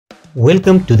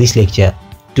Welcome to this lecture.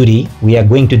 Today we are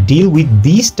going to deal with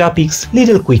these topics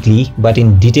little quickly but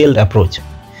in detailed approach.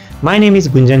 My name is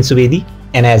Gunjan Subedi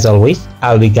and as always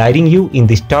I'll be guiding you in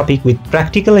this topic with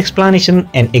practical explanation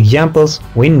and examples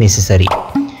when necessary.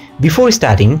 Before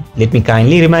starting, let me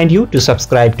kindly remind you to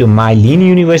subscribe to my Lean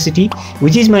University,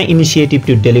 which is my initiative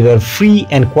to deliver free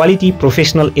and quality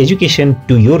professional education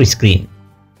to your screen.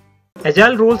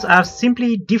 Agile roles are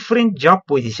simply different job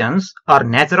positions or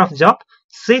nature of job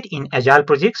set in Agile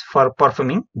projects for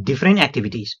performing different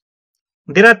activities.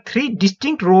 There are three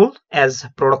distinct roles as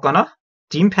product owner,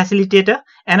 team facilitator,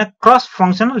 and a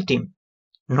cross-functional team.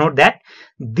 Note that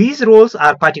these roles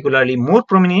are particularly more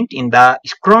prominent in the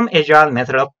Scrum Agile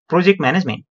method of project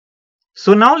management.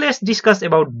 So now let's discuss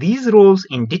about these roles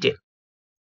in detail.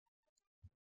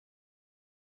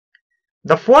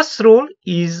 The first role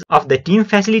is of the team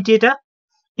facilitator.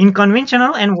 In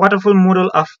conventional and waterfall model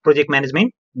of project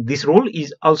management, this role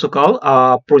is also called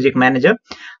a project manager.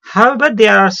 However,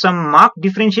 there are some marked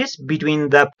differences between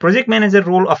the project manager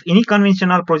role of any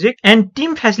conventional project and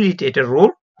team facilitator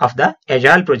role of the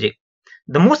Agile project.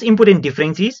 The most important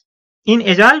difference is in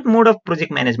Agile mode of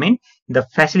project management, the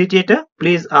facilitator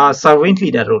plays a servant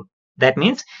leader role. That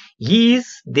means he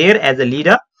is there as a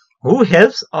leader who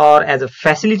helps or as a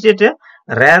facilitator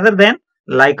rather than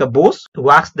like a boss who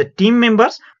asks the team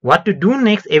members what to do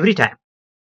next every time.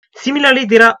 Similarly,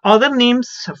 there are other names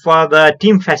for the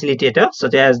team facilitator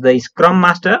such as the Scrum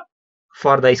Master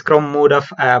for the Scrum mode of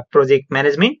project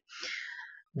management.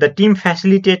 The team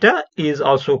facilitator is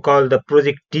also called the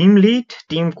project team lead,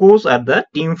 team coach, or the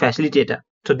team facilitator.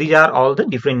 So these are all the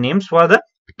different names for the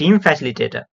team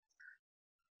facilitator.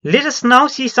 Let us now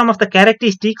see some of the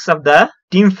characteristics of the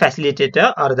team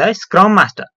facilitator or the Scrum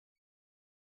Master.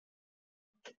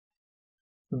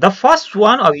 The first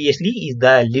one obviously is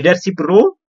the leadership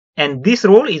role, and this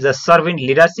role is a servant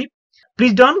leadership.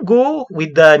 Please don't go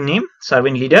with the name.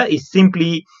 Servant leader is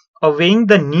simply obeying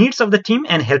the needs of the team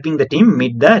and helping the team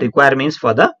meet the requirements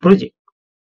for the project.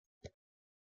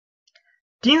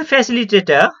 Team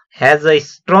facilitator has a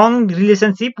strong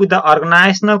relationship with the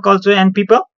organizational culture and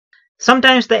people.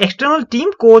 Sometimes the external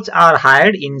team coach are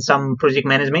hired in some project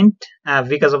management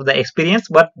because of the experience,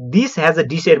 but this has a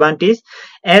disadvantage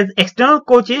as external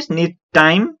coaches need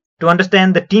time to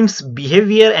understand the team's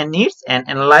behavior and needs and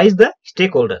analyze the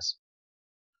stakeholders.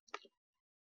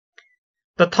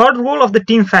 The third role of the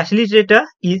team facilitator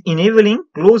is enabling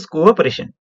close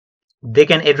cooperation. They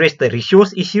can address the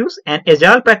resource issues and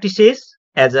Agile practices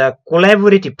as a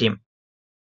collaborative team.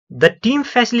 The team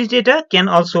facilitator can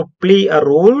also play a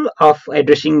role of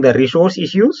addressing the resource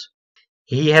issues.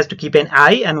 He has to keep an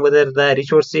eye on whether the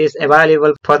resources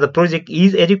available for the project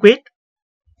is adequate.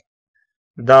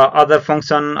 The other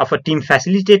function of a team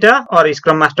facilitator or a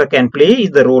Scrum Master can play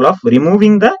is the role of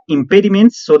removing the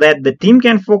impediments so that the team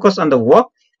can focus on the work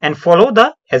and follow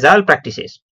the Agile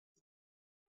practices.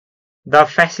 The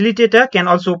facilitator can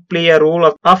also play a role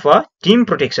of a team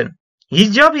protection.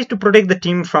 His job is to protect the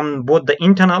team from both the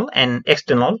internal and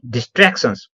external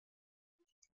distractions.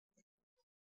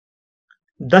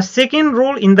 The second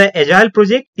role in the Agile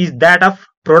project is that of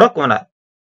product owner.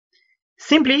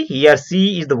 Simply, he or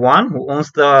she is the one who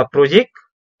owns the project,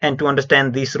 and to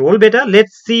understand this role better,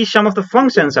 let's see some of the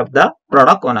functions of the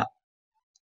product owner.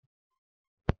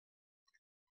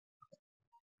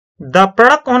 The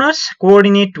product owners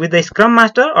coordinate with the Scrum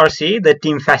Master or say the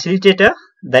team facilitator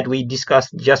that we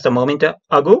discussed just a moment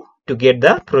ago to get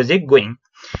the project going.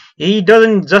 He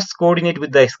doesn't just coordinate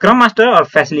with the Scrum Master or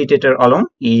facilitator alone.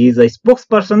 He is a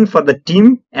spokesperson for the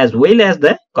team as well as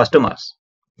the customers.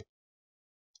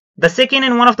 The second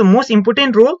and one of the most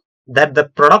important role that the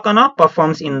product owner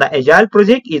performs in the Agile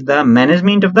project is the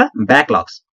management of the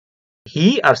backlogs.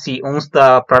 He or she owns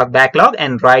the product backlog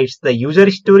and writes the user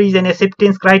stories and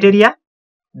acceptance criteria.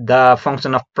 The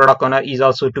function of product owner is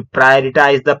also to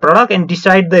prioritize the product and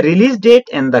decide the release date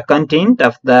and the content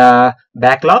of the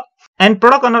backlog. And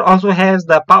product owner also has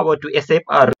the power to accept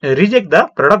or reject the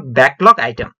product backlog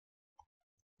item.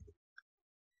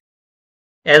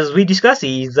 As we discussed,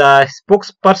 he is a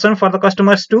spokesperson for the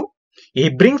customers too.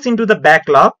 He brings into the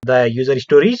backlog the user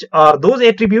stories or those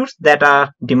attributes that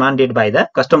are demanded by the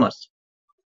customers.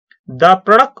 The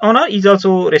product owner is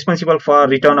also responsible for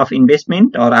return of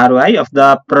investment or ROI of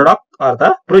the product or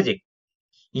the project.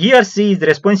 He or she is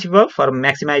responsible for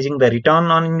maximizing the return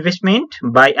on investment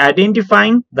by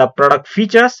identifying the product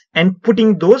features and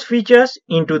putting those features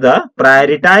into the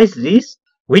prioritized list,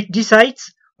 which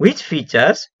decides which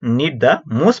features need the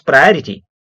most priority.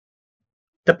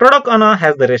 The product owner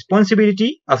has the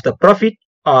responsibility of the profit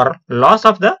or loss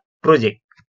of the project.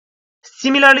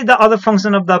 Similarly, the other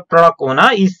function of the product owner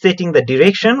is setting the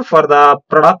direction for the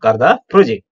product or the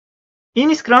project.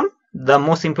 In Scrum, the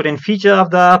most important feature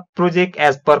of the project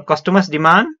as per customer's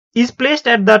demand is placed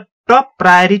at the top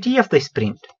priority of the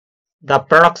sprint. The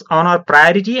product owner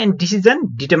priority and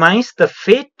decision determines the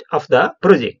fate of the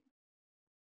project.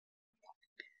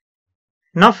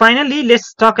 Now finally,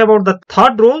 let's talk about the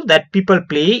third role that people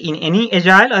play in any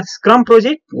Agile or Scrum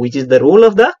project, which is the role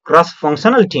of the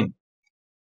cross-functional team.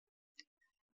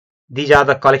 These are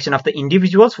the collection of the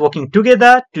individuals working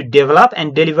together to develop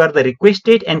and deliver the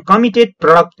requested and committed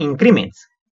product increments.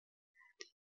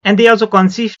 And they also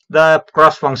consist the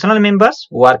cross-functional members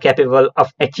who are capable of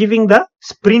achieving the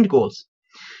sprint goals.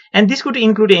 And this could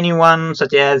include anyone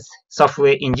such as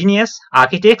software engineers,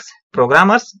 architects,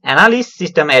 programmers, analysts,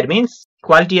 system admins,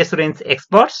 quality assurance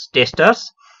experts,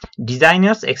 testers,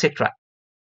 designers, etc.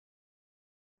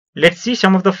 Let's see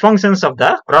some of the functions of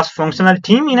the cross-functional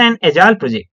team in an Agile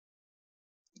project.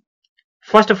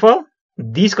 First of all,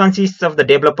 these consists of the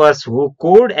developers who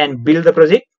code and build the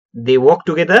project. They work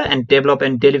together and develop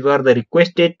and deliver the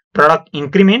requested product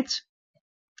increments.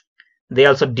 They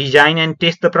also design and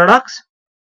test the products.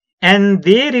 And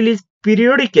they release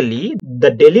periodically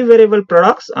the deliverable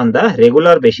products on the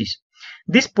regular basis.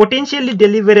 These potentially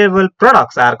deliverable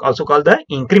products are also called the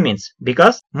increments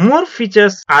because more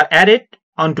features are added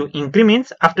onto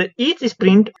increments after each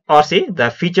sprint, or say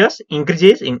the features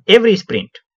increases in every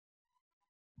sprint.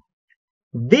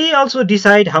 They also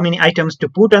decide how many items to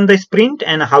put on the sprint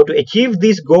and how to achieve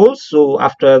these goals. So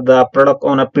after the product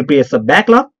owner prepares a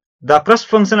backlog, the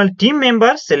cross-functional team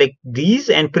members select these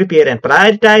and prepare and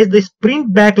prioritize the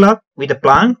sprint backlog with a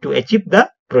plan to achieve the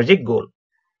project goal.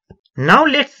 Now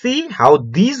let's see how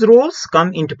these roles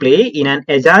come into play in an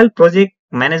Agile project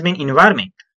management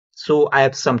environment. So I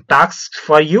have some tasks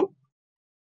for you.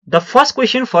 The first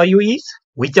question for you is,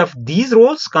 which of these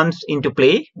roles comes into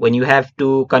play when you have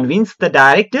to convince the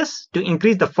directors to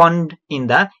increase the fund in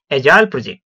the Agile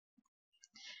project?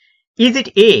 Is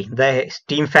it A, the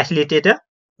team facilitator,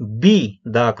 B,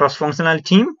 the cross-functional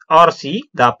team, or C,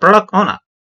 the product owner?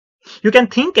 You can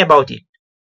think about it.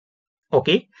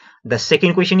 Okay, the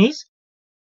second question is,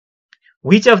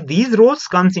 which of these roles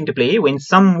comes into play when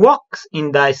some works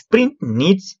in the sprint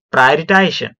needs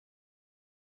prioritization?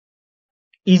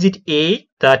 Is it A,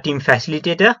 the team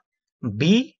facilitator,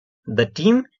 B, the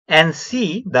team, and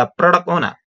C, the product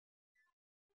owner?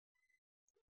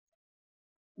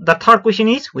 The third question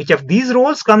is, which of these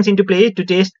roles comes into play to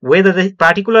test whether the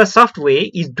particular software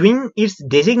is doing its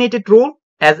designated role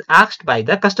as asked by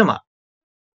the customer?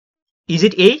 Is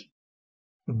it A,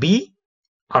 B,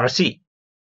 or C?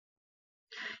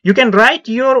 You can write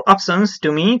your options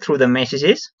to me through the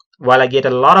messages. While I get a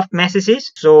lot of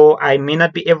messages, so I may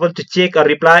not be able to check or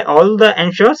reply all the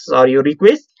answers or your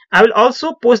requests. I will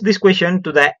also post this question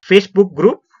to the Facebook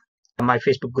group. My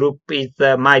Facebook group is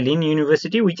My Lean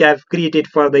University, which I have created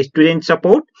for the student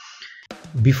support.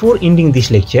 Before ending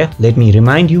this lecture, let me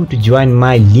remind you to join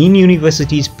My Lean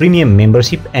University's premium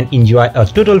membership and enjoy a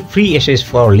total free access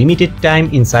for limited time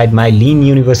inside My Lean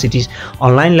University's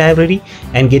online library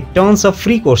and get tons of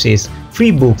free courses,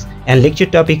 free books, and lecture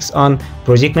topics on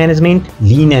project management,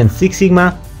 Lean and Six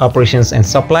Sigma, operations and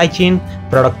supply chain,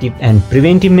 productive and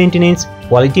preventive maintenance,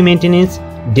 quality maintenance,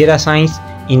 data science,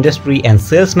 industry and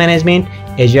sales management,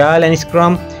 Agile and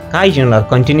Scrum, Kaizen or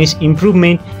continuous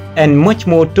improvement, and much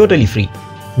more totally free.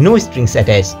 No strings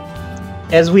attached.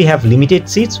 As we have limited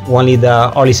seats, only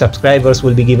the early subscribers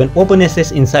will be given open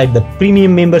access inside the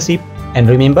premium membership, and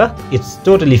remember, it's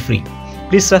totally free.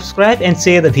 Please subscribe and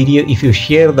share the video if you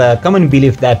share the common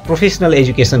belief that professional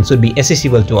education should be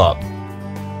accessible to all.